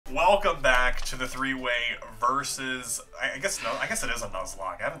Welcome back to the three-way versus. I guess it is a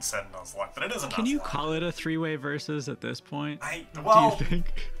Nuzlocke. I haven't said Nuzlocke, but it is a Nuzlocke. Can you call it a three-way versus at this point? Do you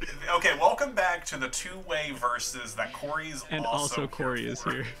think? Okay, welcome back to the two-way versus that Cory's and also Cory is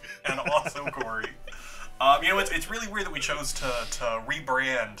here. And also Cory. It's really weird that we chose to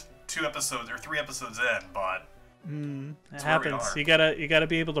rebrand 2 episodes or 3 episodes in, but it happens. You gotta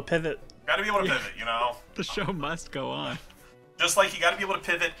be able to pivot. Gotta be able to pivot, you know. The show must go on. Just like you gotta be able to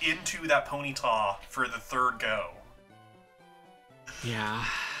pivot into that ponyta for the 3rd go. Yeah.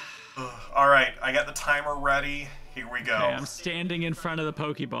 All right, I got the timer ready. Here we go. Okay, I'm standing in front of the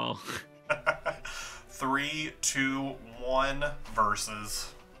Pokeball. 3, 2, 1,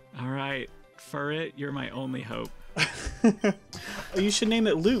 versus. All right, Furret, you're my only hope. You should name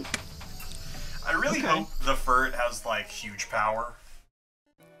it Luke. I really hope the Furret has like huge power,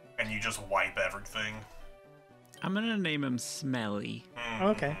 and you just wipe everything. I'm gonna name him Smelly.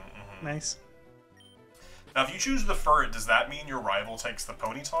 Okay, nice. Now, if you choose the Furret, does that mean your rival takes the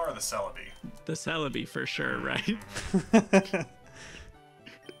Ponyta or the Celebi? The Celebi for sure, right?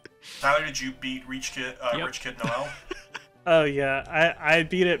 Tyler, did you beat Rich Kid Noel? Oh yeah, I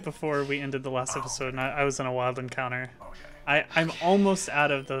beat it before we ended the last episode, and I was in a wild encounter. Okay. I'm almost out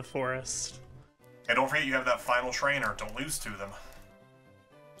of the forest. And don't forget you have that final trainer. Don't lose to them.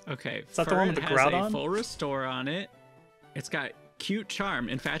 Okay, is that the one with the Furret has Groudon? a full restore on it. It's got cute charm,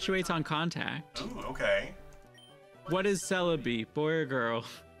 infatuates on contact. Ooh, okay. What is Celebi, boy or girl?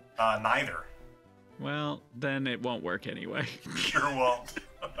 Neither. Well, then it won't work anyway. Sure won't.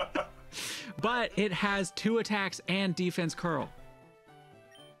 But it has 2 attacks and defense curl.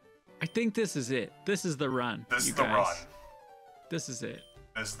 I think this is it. This is the run. This is you the guys. run. This is it.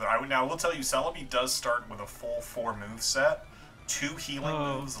 Now, I will tell you, Celebi does start with a full 4 move set, 2 healing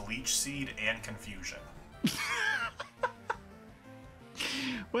moves, Leech Seed, and Confusion.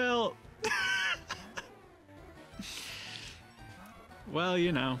 Well, well,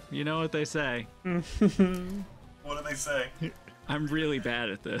 you know what they say. What do they say? I'm really bad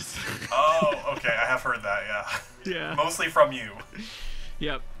at this. Oh, okay, I have heard that, yeah. Yeah. Mostly from you.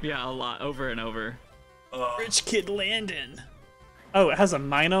 Yep, yeah, a lot, over and over. Rich Kid Landon. Oh, it has a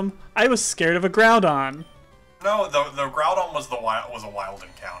Minun? I was scared of a Groudon. No, the Groudon was a wild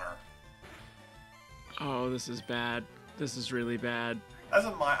encounter. Oh, this is bad. This is really bad. I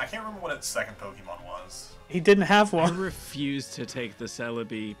can't remember what its second Pokemon was. He didn't have I one. refuse to take the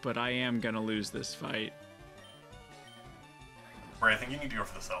Celebi, but I am gonna lose this fight. Right, I think you need to go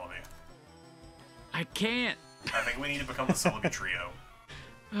for the Celebi. I can't. I think we need to become the Celebi trio.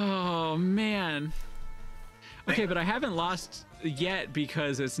 Oh man. Okay, but I haven't lost yet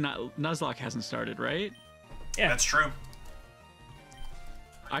because it's not Nuzlocke hasn't started, right? Yeah, That's true.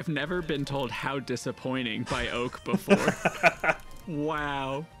 I've never been told how disappointing by Oak before.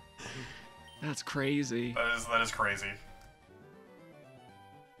 Wow. That's crazy. That is crazy.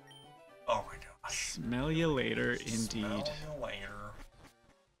 Oh my gosh. Smell you later, indeed. Smell you later.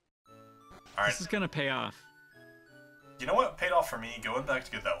 All right. This is gonna pay off. You know what paid off for me? Going back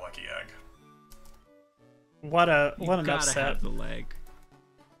to get that lucky egg. what an You gotta upset. have the leg.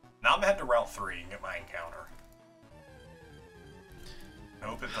 Now I'm gonna head to Route 3 and get my encounter. I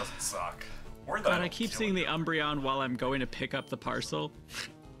hope it doesn't suck. Or that God, I keep seeing the Umbreon while I'm going to pick up the parcel.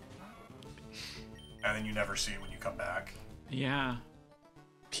 And then you never see it when you come back. Yeah.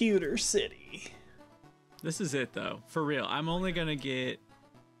 Pewter City. This is it though. For real. I'm only gonna get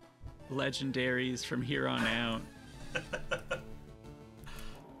legendaries from here on out.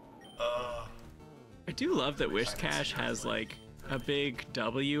 I do love that Wishcash has like a big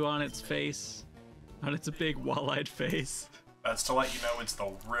W on its face. On its big wall-eyed face. That's to let you know it's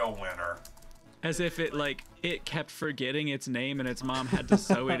the real winner. As if it kept forgetting its name and its mom had to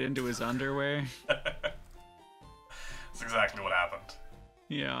sew it into his underwear. That's exactly what happened.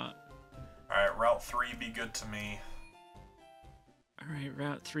 Yeah. Alright, Route 3, be good to me. Alright,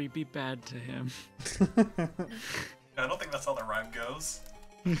 Route 3, be bad to him. I don't think that's how the rhyme goes.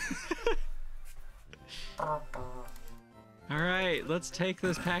 Alright, let's take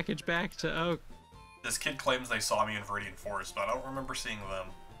this package back to Oak. This kid claims they saw me in Viridian Forest, but I don't remember seeing them.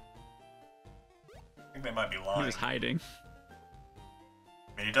 I think they might be lying. He was hiding.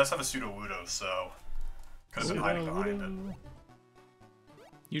 I mean, he does have a Sudowoodo, so could have been hiding behind it.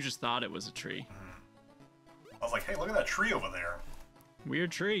 You just thought it was a tree. I was like, hey, look at that tree over there. Weird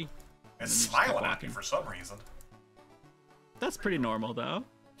tree. It's then you just kept smiling at me walking. for some reason. That's pretty normal, though.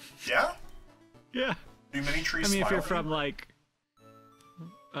 Yeah? Yeah. Do mini trees I mean, if smile you're at from, you? like...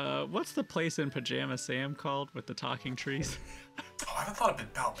 what's the place in Pajama Sam called with the talking trees? Oh, I haven't thought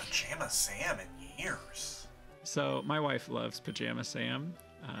about Pajama Sam in years. So, my wife loves Pajama Sam,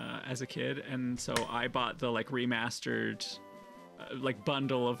 as a kid, and so I bought the like remastered like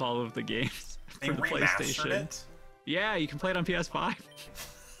bundle of all of the games for the PlayStation. It? Yeah, you can play it on PS5.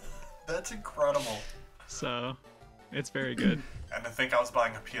 That's incredible. So, it's very good. And to think I was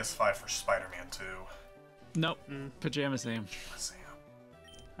buying a PS5 for Spider-Man 2. Nope. Pajama Sam. Sam.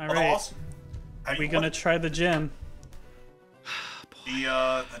 All right. Awesome. We gonna try the gym.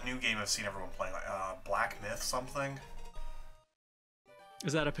 The new game I've seen everyone playing, like Black Myth something.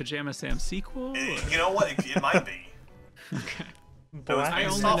 Is that a Pajama Sam sequel? You know what? It might be. Okay. I I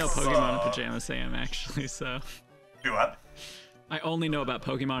only know Pokemon and Pajama Sam, actually, so... Do what? I only know about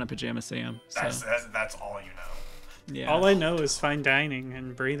Pokemon and Pajama Sam, so... That's all you know. Yeah. All I know is fine dining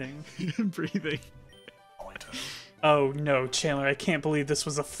and breathing. Breathing. Only two. Oh no, Chandler, I can't believe this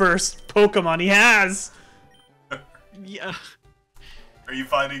was the first Pokemon he has! Yeah. Are you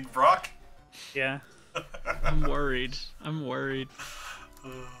fighting Brock? Yeah. I'm worried. I'm worried.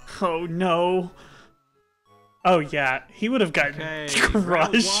 Oh no. Oh yeah, he would have gotten Okay,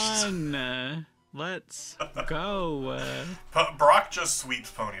 crushed. round one. Let's go. Brock just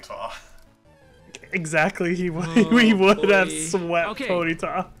sweeps Ponyta. Exactly, he would boy. have swept Okay.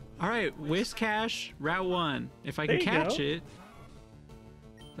 Ponyta. All right, Whiscash, Route 1. If I can There you catch go. it,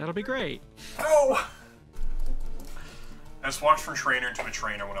 that'll be great. No! I just walked from trainer to a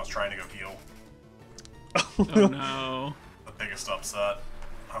trainer when I was trying to go heal. Oh no. The biggest upset.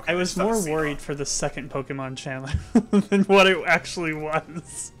 Okay, I was just have more a seat worried on. for the second Pokemon Chandler than what it actually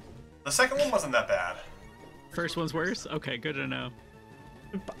was. The second one wasn't that bad. First one's worse? Okay, good to know.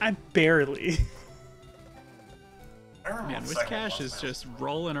 I barely. I remember Man, what the second one Whiscash was, is man. just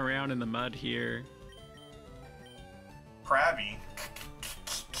rolling around in the mud here. Krabby.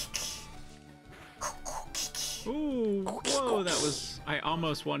 Ooh, whoa, that was... I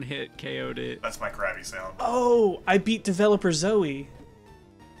almost one-hit KO'd it. That's my Krabby sound. Oh, I beat developer Zoe,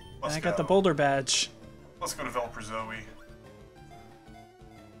 Let's and I got the go. boulder badge. Let's go, developer Zoe.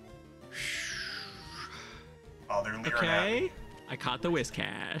 Oh, they're leering at me. Okay, I caught the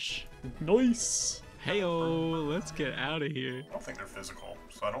Whiscash. Nice. Heyo, let's get out of here. I don't think they're physical,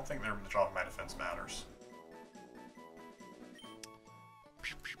 so I don't think the job of my defense matters.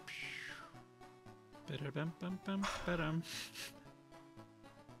 Ba-da-bum-bum-bum-ba-dum.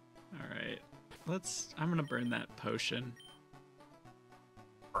 Alright, I'm gonna burn that potion.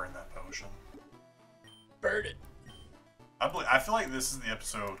 Burn that potion. Burn it. I feel like this is the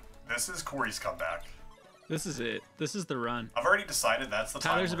episode. This is Cory's comeback. This is it. This is the run. I've already decided that's the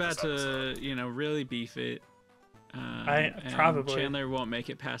time. Tyler's of about this episode. to, really beef it. And probably. Chandler won't make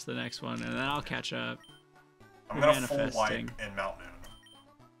it past the next one, and then I'll catch up. I'm We're gonna full manifesting. wipe in Mount Moon.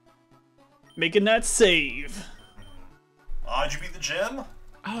 Making that save. Did you beat the gym?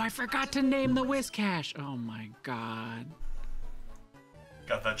 Oh, I forgot to name the Whiscash. Oh my god.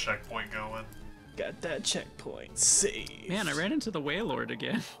 Got that checkpoint going. Got that checkpoint. Save. Man, I ran into the Wailord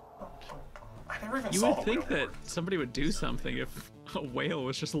again. I never even You saw would the think that Wailord. somebody would do something if a whale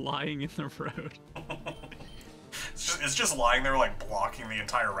was just lying in the road. It's just lying there, like blocking the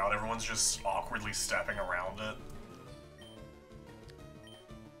entire route. Everyone's just awkwardly stepping around it.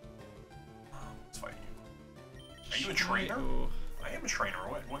 Let's fight you. Are you a trainer? Oh, I am a trainer.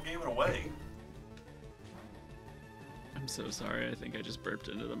 What gave it away? I'm so sorry. I think I just burped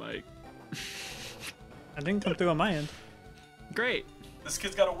into the mic. I didn't come through on my end. Great. This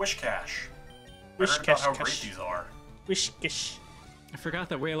kid's got a wish cache. I Wish heard about cache how great cache. these are. Whiskish. I forgot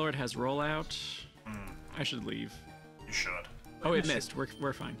that Wailord has rollout. Hmm, I should leave. you should. Oh, it missed.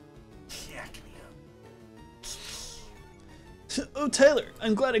 We're fine. Yeah, give me Oh, Tyler,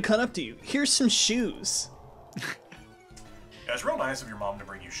 I'm glad I caught up to you. Here's some shoes. Yeah, it's real nice of your mom to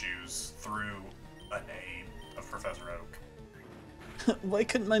bring you shoes through a name of Professor Oak. Why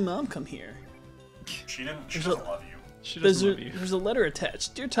couldn't my mom come here? She There's a- doesn't love you. She There's doesn't a, love you. there's a letter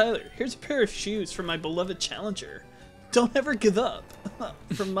attached. Dear Tyler, here's a pair of shoes from my beloved challenger. Don't ever give up.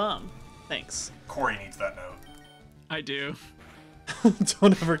 From Mom. Thanks. Cory needs that note. I do.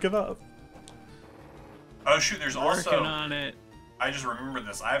 Don't ever give up. Oh shoot, there's Working also... on it. I just remembered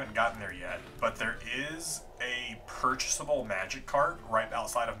this. I haven't gotten there yet, but there is a purchasable magic cart right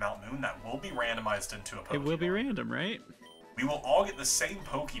outside of Mount Moon that will be randomized into a Pokemon. It will be random, right? We will all get the same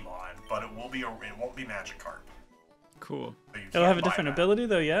Pokemon, but it won't be Magic Cart. Cool. So you It'll can't have a buy different that. ability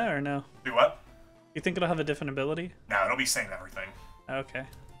though, yeah or no? Do what? You think it'll have a different ability? No, it'll be same everything. Okay.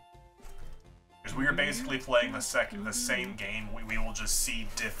 Because we are basically playing the same game. We will just see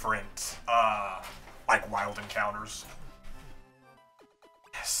different, like wild encounters.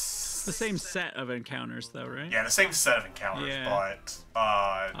 Yes. The same set of encounters, though, right? Yeah, the same set of encounters, Yeah. but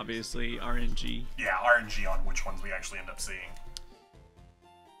Obviously, RNG. yeah, RNG on which ones we actually end up seeing.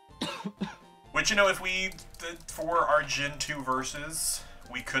 Which, you know, if we did for our Gen 2 versus,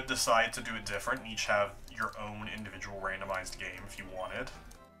 we could decide to do it different and each have your own individual randomized game if you wanted.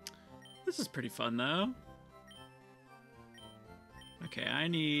 This is pretty fun, though. Okay, I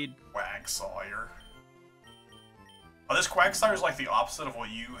need... Quagsire. Oh, this Quagsire is like the opposite of what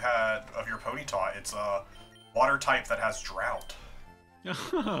you had of your Ponyta. It's a water type that has drought.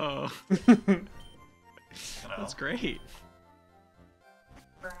 Oh. You know. That's great.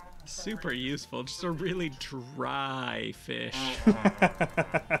 Super useful. Just a really dry fish.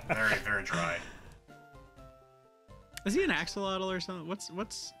 Very, very dry. Is he an axolotl or something?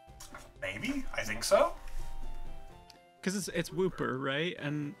 What's... Maybe? I think so. Because it's Wooper, right?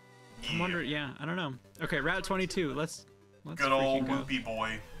 And I'm wondering, yeah, I don't know. Okay, Route 22. Let's Good old freaking go. Whoopie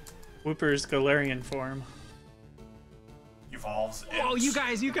boy. Wooper's Galarian form. Evolves. Whoa, you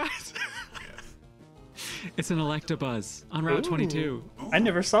guys! It's an Electabuzz on Route 22. Ooh. I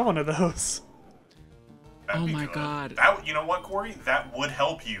never saw one of those. That'd Oh be my good. god. That, you know what, Cory? That would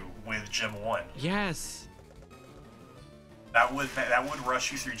help you with Gym 1. Yes. That would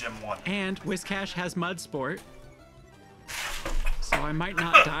rush you through Gym 1. And Whiscash has Mud Sport. So I might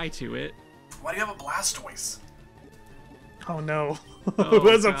not die to it. Why do you have a Blastoise? Oh no. Oh, it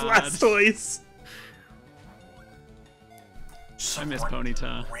was a God. Blastoise. I miss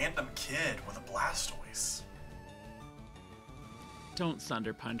Ponyta. Random kid with a Blastoise. Don't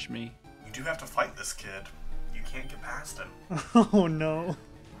Thunder Punch me. You do have to fight this kid. You can't get past him. Oh no.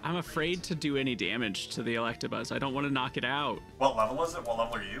 I'm afraid to do any damage to the Electabuzz. I don't want to knock it out. What level is it? What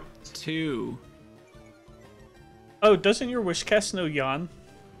level are you? 2. Oh, doesn't your Wishcast know Yawn?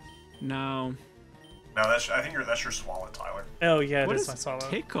 No. No, I think that's your Swallow, Tyler. Oh yeah, What it is is my Swallow.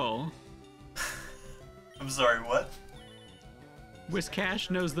 Tickle? I'm sorry, what? Whiscash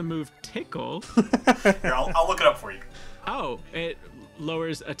knows the move Tickle. Here, I'll look it up for you. Oh, it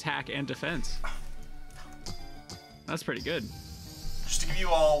lowers attack and defense. That's pretty good. Just to give you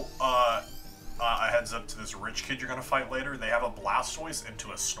all a heads up to this rich kid you're gonna fight later, they have a Blastoise into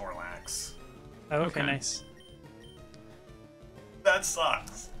a Snorlax. Oh, okay, Okay. nice. That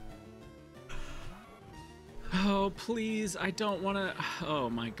sucks. Oh, please. I don't want to... Oh,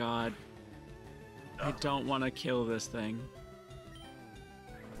 my God. I don't want to kill this thing.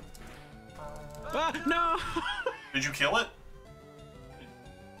 Ah, no! Did you kill it?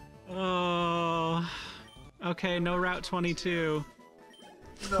 Oh... Okay, no Route 22.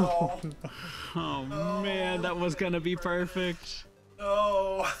 No. Oh, man, that was gonna be perfect.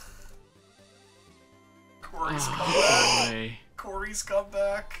 No. Cory's Oh, come back. boy. Cory's come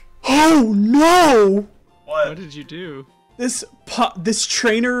back. Oh no! What? What did you do? This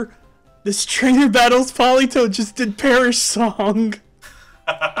trainer battles Polito just did Perish Song.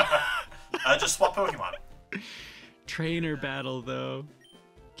 Just swap Pokemon. Trainer battle, though.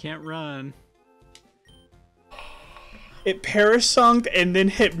 Can't run. It Perish Songed and then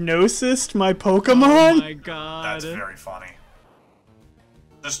Hypnosis my Pokemon? Oh, my God. That's very funny.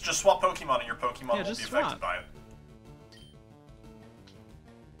 Just swap Pokemon and your Pokemon won't be just affected swap. by it.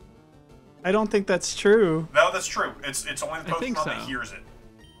 I don't think that's true. No, that's true. It's only the I think Pokemon that so. hears it.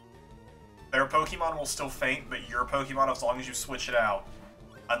 Their Pokemon will still faint, but your Pokemon, as long as you switch it out,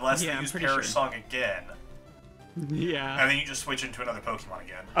 unless Yeah, they I'm use pretty Perish sure. Song again, Yeah. and then you just switch into another Pokemon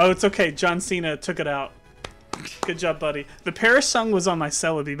again. Oh, it's okay. John Cena took it out. Good job, buddy. The Perish Song was on my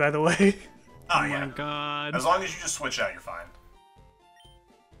Celebi, by the way. Oh, Oh, yeah. my God. As long as you just switch out, you're fine.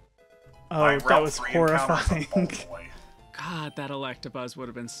 Oh, Alright, that Route was 3 encounter is a horrifying. Boltoy. God, that Electabuzz would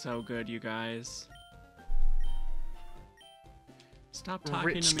have been so good, you guys. Stop talking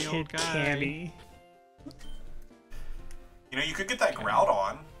Rich to me, kid old guy. Cammy. You know, you could get that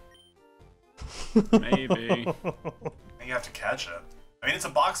Groudon, Maybe. and you have to catch it. I mean, it's a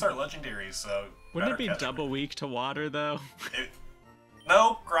box art legendary, so... Wouldn't it better be catch double weak to water, though?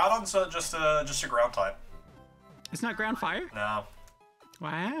 No, Groudon's just a ground type. It's not ground fire? No.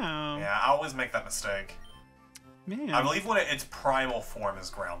 Wow. Yeah, I always make that mistake. Man. I believe when its primal form is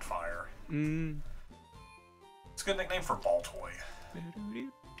ground fire. Mm. It's a good nickname for Baltoy.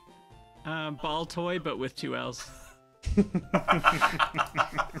 Ball toy, but with 2 L's.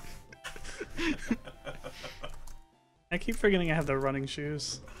 I keep forgetting I have the running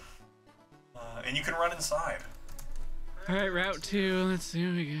shoes. And you can run inside. Alright, Route 2. Let's see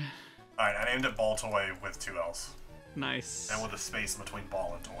what we got. Alright, I named it Baltoy with 2 L's. Nice. And with a space in between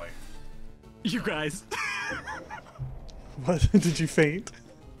ball and toy. You guys. What? Did you faint?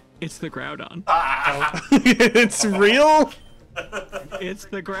 It's the Groudon. It's real? It's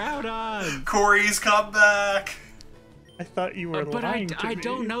the Groudon. Cory's come back! I thought you were But lying to I me.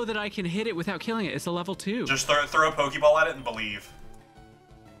 don't know that I can hit it without killing it. It's a level 2. Just throw a Pokeball at it and believe.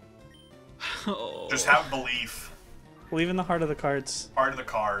 Oh. Just have belief. Believe in the heart of the cards. Part of the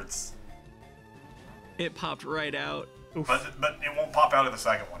cards. It popped right out. Oof. But it won't pop out of the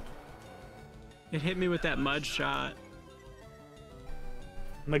second one. It hit me with that mud shot.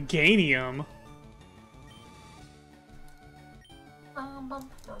 Meganium.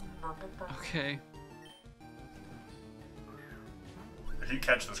 Okay. If you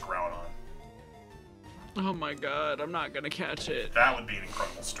catch this Groudon, Oh my god, I'm not gonna catch it. that would be an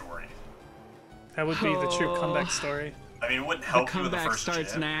incredible story. That would be the true comeback story. I mean, it wouldn't The help you in the comeback first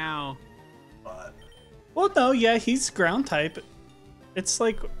starts gym, now. but Well, no, yeah, he's ground type. It's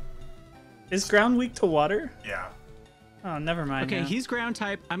like, is ground weak to water? yeah. Oh, never mind. Okay, yeah. he's ground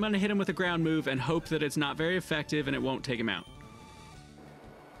type. I'm gonna hit him with a ground move and hope that it's not very effective and it won't take him out.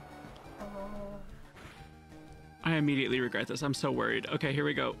 I immediately regret this. I'm so worried. Okay, here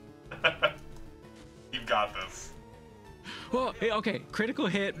we go. You've got this. Oh, okay, critical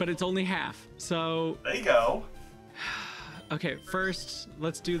hit, but it's only half. So, There you go. okay, first,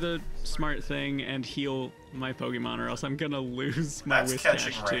 let's do the smart thing and heal my Pokemon, or else I'm gonna lose my That's Whiscash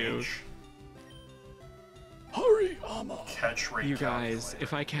catching too. range. Hurry, Amma. Catch rate. You guys, calculator.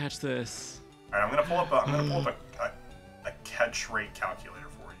 if I catch this, All right, I'm gonna pull up a catch rate calculator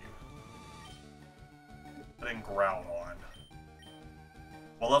for you. Put in Groudon.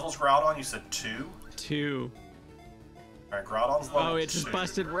 What level's Groudon? You said 2. 2. All right, Groudon's level 2. Oh, it just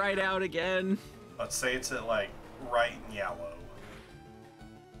busted right out again. Let's say it's at like right in yellow.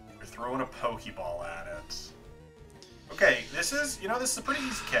 You're throwing a Pokeball at it. Okay, this is a pretty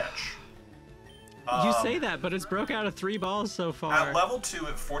easy catch. You say that, but it's broke out of 3 balls so far. At level 2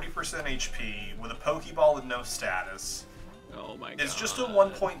 at 40% HP with a Pokeball and no status, Oh my god. it's just a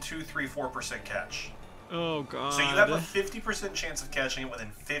 1.234% catch. Oh god. So you have a 50% chance of catching it within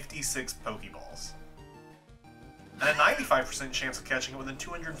 56 Pokeballs. And a 95% chance of catching it within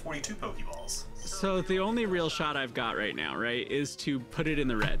 242 Pokeballs. So the only real shot I've got right now, right, is to put it in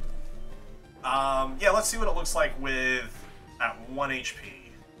the red. Yeah, let's see what it looks like with at 1 HP.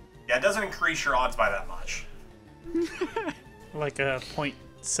 Yeah, it doesn't increase your odds by that much. Like a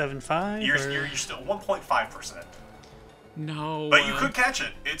 0.75? You're still 1.5%. No. But you could catch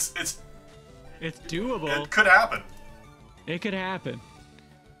it. It's doable. it could happen. It could happen.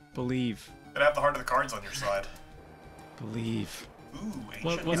 Believe. Could have the heart of the cards on your side. Believe. Ooh,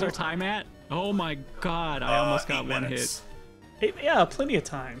 What ancient was our Armor. time at? Oh my god, I almost got 8 one minutes. hit. Hey, yeah, plenty of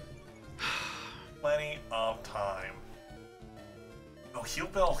time. Plenty of time. Oh, Heal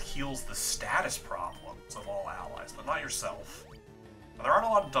Bell heals the status problems of all allies, but not yourself. Now, there aren't a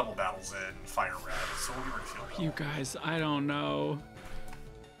lot of double battles in FireRed, so we'll get rid of Heal Bell. You guys, I don't know.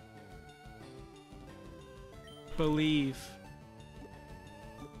 Believe.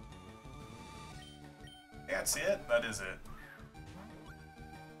 Yeah, that's it. That is it.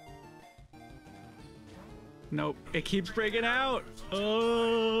 Nope, it keeps breaking out.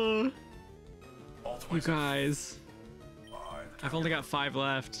 Oh, All you 25. guys. I've only got 5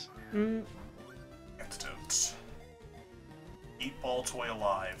 left. Instant. Eat Ball Toy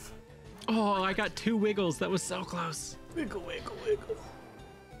alive. Oh, I got 2 wiggles. That was so close. Wiggle, wiggle, wiggle.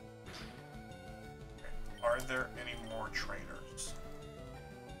 Are there any more trainers?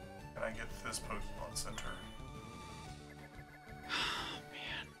 Can I get to this Pokemon Center?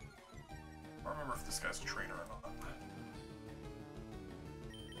 Man. I don't remember if this guy's a trainer or not.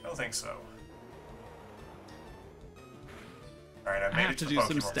 I don't think so. Alright, I I made have it to to do Pokemon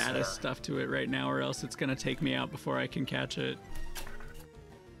some status Center. stuff to it right now, or else it's gonna take me out before I can catch it.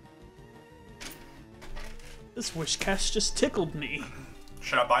 This Whiscash just tickled me.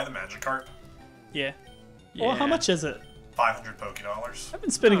 Should I buy the Magikarp? Yeah. Yeah. Well, how much is it? 500 Pokédollars. I've been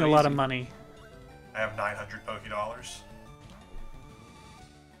spending Oh, a lot of easy. money. I have 900 Pokédollars.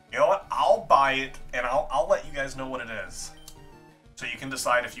 You know what? I'll buy it, and I'll let you guys know what it is. So you can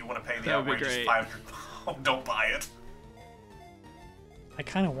decide if you want to pay the That would be outrageous great. 500. Oh, don't buy it. I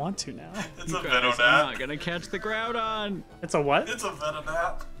kind of want to now. It's You a guys, I'm Venonat. not gonna catch the Groudon. It's a what? It's a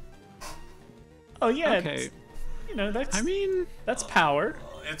Venonat. Oh yeah. Okay. It's, you know that's I mean, that's power.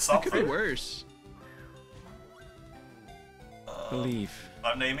 It's it could be something. worse. Believe.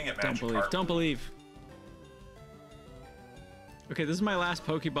 I'm naming it Don't believe. Magikarp. Don't believe. Okay, this is my last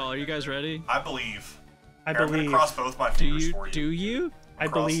Pokeball. Are you guys ready? I believe. I Here, I'm believe. gonna cross both my Do fingers you? for you. Do you? I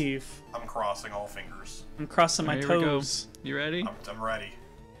believe. I'm crossing all fingers. I'm crossing my Here we go. toes. You ready? I'm ready.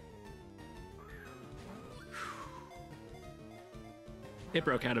 It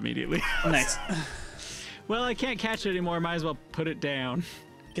broke out immediately. Nice. Well, I can't catch it anymore. Might as well put it down.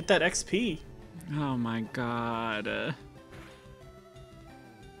 Get that XP. Oh my god.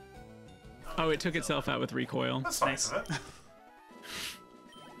 Oh, it took itself out with recoil. That's nice of it.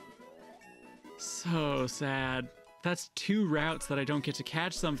 So sad. That's 2 routes that I don't get to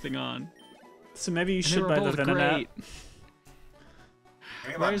catch something on. So maybe you And they should were buy the both Venonat.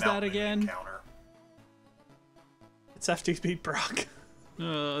 great. Where's that again? It's after you beat Brock.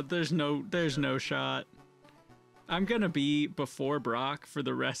 There's no shot. I'm gonna be before Brock for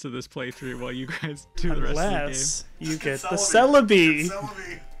the rest of this playthrough while you guys do the rest of the game. Unless you get the Celebi.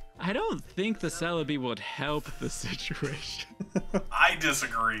 I don't think the Celebi would help the situation. I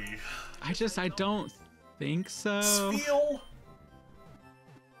disagree. I don't think so. Sfeel?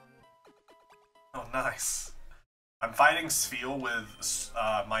 Oh, nice. I'm fighting Sfeel with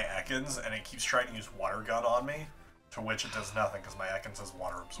my Ekans, and it keeps trying to use Water Gun on me, to which it does nothing because my Ekans has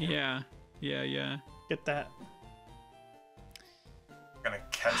Water Absorb. Yeah. Get that. I'm gonna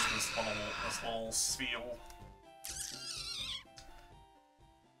catch this little Sfeel.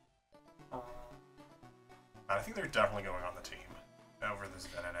 I think they're definitely going on the team over this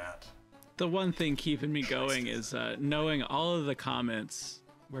Venonat. The one thing keeping me going is knowing all of the comments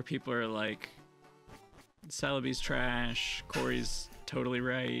where people are like, Celebi's trash, Cory's totally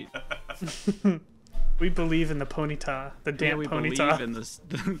right. We believe in the Ponyta, the damn we Ponyta. believe in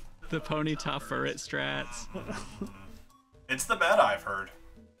the Ponyta FireRed strats. It's the meta, I've heard.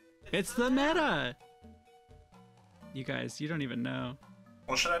 It's the meta! You guys, you don't even know.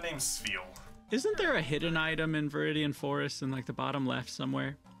 What should I name Sfeel? Isn't there a hidden item in Viridian Forest in like the bottom left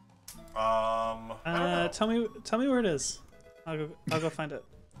somewhere? I don't know. Tell me where it is. I'll go find it.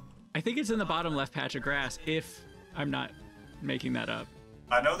 I think it's in the bottom left patch of grass, if I'm not making that up.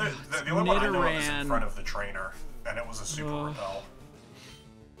 I know that the only one I know of is in Nidoran. front of the trainer, and it was a super repel.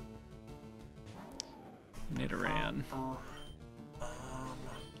 Nidoran.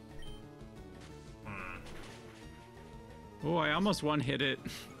 Oh, I almost one-hit it.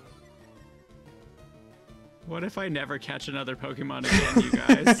 What if I never catch another Pokemon again, you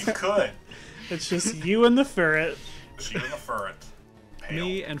guys? You could. It's just you and the ferret. She and the Furret. Pale.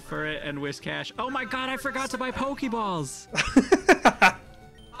 Me and Furret and Whiscash. Oh my god, I forgot to buy Pokeballs!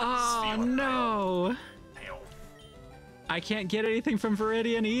 Oh Feeling no! Pale. I can't get anything from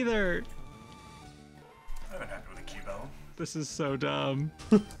Viridian either. I've been happy with a Cubone. This is so dumb.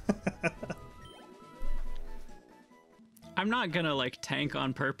 I'm not gonna like tank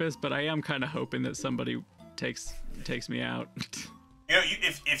on purpose, but I am kind of hoping that somebody takes me out. You know,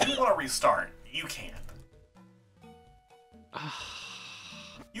 if you want to restart, you can.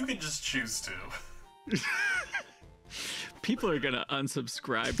 You can just choose to. People are gonna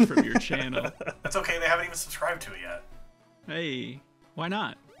unsubscribe from your channel. That's okay, they haven't even subscribed to it yet. Hey, why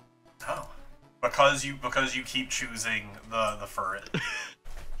not? Oh. Because you keep choosing the Furret.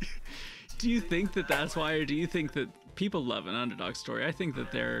 Do you think that that's why, or do you think that people love an underdog story? I think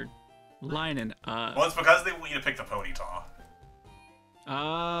that they're lining up. Well, it's because they want you to pick the Ponyta.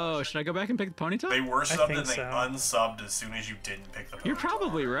 Oh, should I go back and pick the Ponyta? They were subbed think and they so. unsubbed as soon as you didn't pick the Ponyta. You're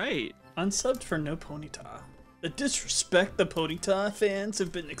probably right. Unsubbed for no Ponyta. The disrespect the Ponyta fans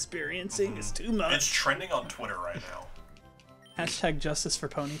have been experiencing is too much. It's trending on Twitter right now. Hashtag justice for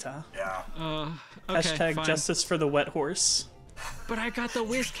Ponyta. Yeah. Okay, Hashtag fine. justice for the wet horse. But I got the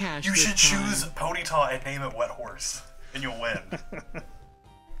Whiscash. You this should time. choose Ponyta and name it Wet Horse, and you'll win.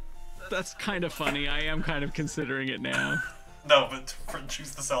 That's kind of funny. I am kind of considering it now. No, but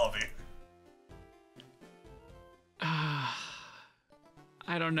choose the Celebi. I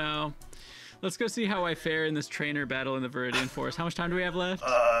don't know. Let's go see how I fare in this trainer battle in the Viridian Forest. How much time do we have left?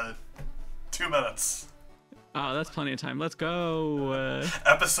 2 minutes. Oh, that's plenty of time. Let's go.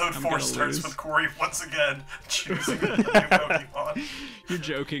 Episode 4 gonna starts lose. with Cory once again choosing a new Pokemon. You're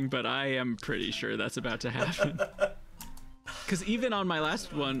joking, but I am pretty sure that's about to happen. Because even on my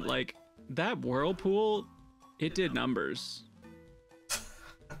last one, like, that Whirlpool, it did numbers.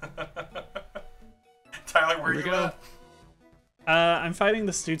 Tyler, where Here you we go. at? I'm fighting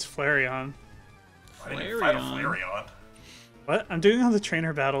this dude's Flareon. I didn't even fight a Flareon. Flareon. What? I'm doing all the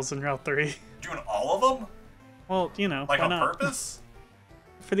trainer battles in Route 3. Doing all of them? Well, you know, Like why on not? purpose?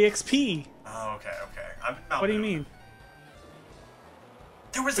 For the XP. Oh, okay. I'm in Mount What do you Moon. mean?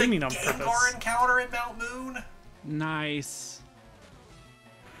 There was What a do you mean on Gengar purpose? encounter in Mount Moon? Nice.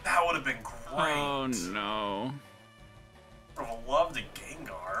 That would have been great. Oh, no. I would have loved a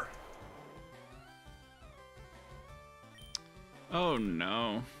Gengar. Oh,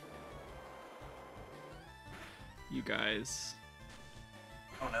 no. You guys.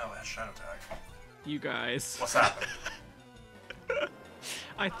 Oh no, that's Shadow Tag. You guys. What's happened?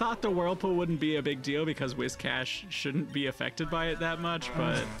 I thought the Whirlpool wouldn't be a big deal because Whiscash shouldn't be affected by it that much,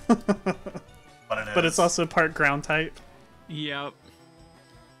 but But it is. But it's also part ground type. yep.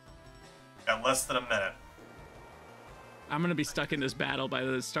 Got less than a minute. I'm gonna be stuck in this battle by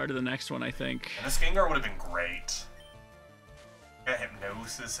the start of the next one, I think. And this Gengar would have been great. Got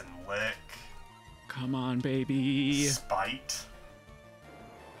Hypnosis and Lick. Come on, baby. Spite.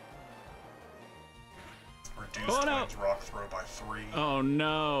 Reduce Oh, no. Twins Rock Throw by 3. Oh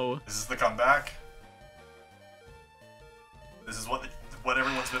no. This is the comeback. This is what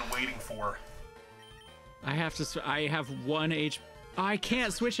everyone's been waiting for. I have 1 HP. Oh, I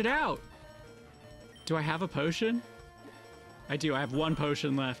can't switch it out. Do I have a potion? I do. I have 1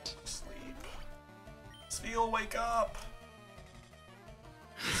 potion left. Sleep. Steel, wake up.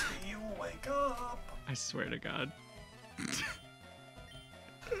 Steel, wake up. I swear to God.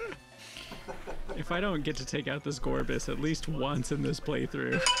 If I don't get to take out this Gorbis at least once in this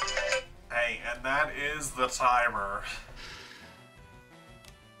playthrough. Hey, and that is the timer.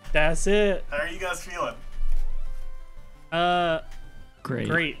 That's it. How are you guys feeling? Great.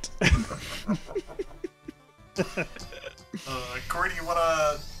 Great. Cory, do you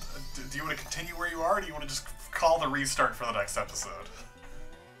wanna continue where you are, or do you wanna just call the restart for the next episode?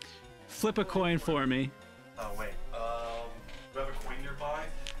 Flip a coin for me. Oh wait. Do you have a coin nearby?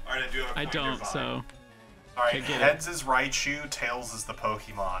 Alright, I do have a coin I don't, nearby. so. Alright, Okay, get heads is Raichu, tails is the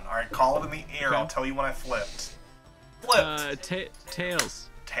Pokemon. Alright, call it in the air. Okay. I'll tell you when I flipped. Flipped. Tails.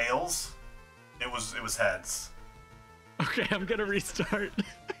 Tails? It was heads. Okay, I'm gonna restart.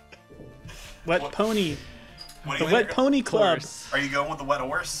 Wet What- Pony. What The do you Wet Pony Club. Horse. Are you going with the wet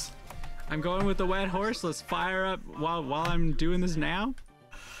horse? I'm going with the wet horse. Let's fire up while I'm doing this now.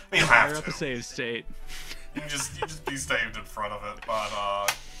 I mean, you Fire have up a to. save state. You just be saved in front of it.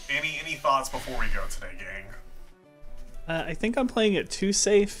 But any thoughts before we go today, gang? I think I'm playing it too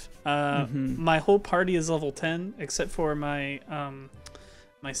safe. My whole party is level 10, except for my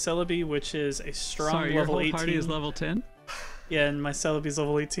my Celebi, which is a strong Sorry, your level whole 18. party is level 10? Yeah, and my Celebi's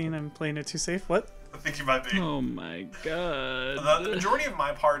level 18. I'm playing it too safe. What? I think you might be. Oh my god. The majority of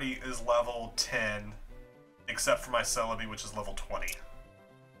my party is level 10, except for my Celebi, which is level 20.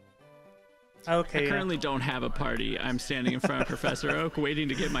 Okay. I yeah. currently don't have a party. I'm standing in front of Professor Oak waiting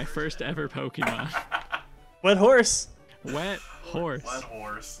to get my first ever Pokemon. Wet Horse. Wet horse. Wet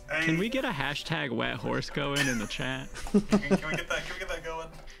horse. Hey, Can we get a hashtag wet horse going in the chat? can we get that going?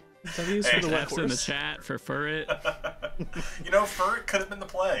 W's Hey, for the Wet Taps in the Horse. chat for Furret. You know, Furret could have been the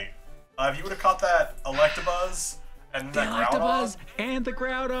play. If you would have caught that Electabuzz and The that Electabuzz Groudon, and the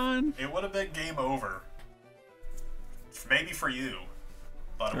Groudon. it would have been game over. Maybe for you,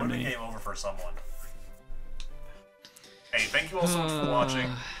 but it For would have been me. game over for someone. Hey, thank you all so much for watching.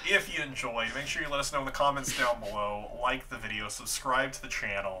 If you enjoyed, make sure you let us know in the comments down below, like the video, subscribe to the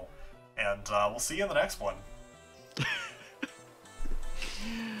channel, and we'll see you in the next one.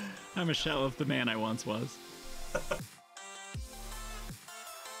 I'm a shell of the man I once was.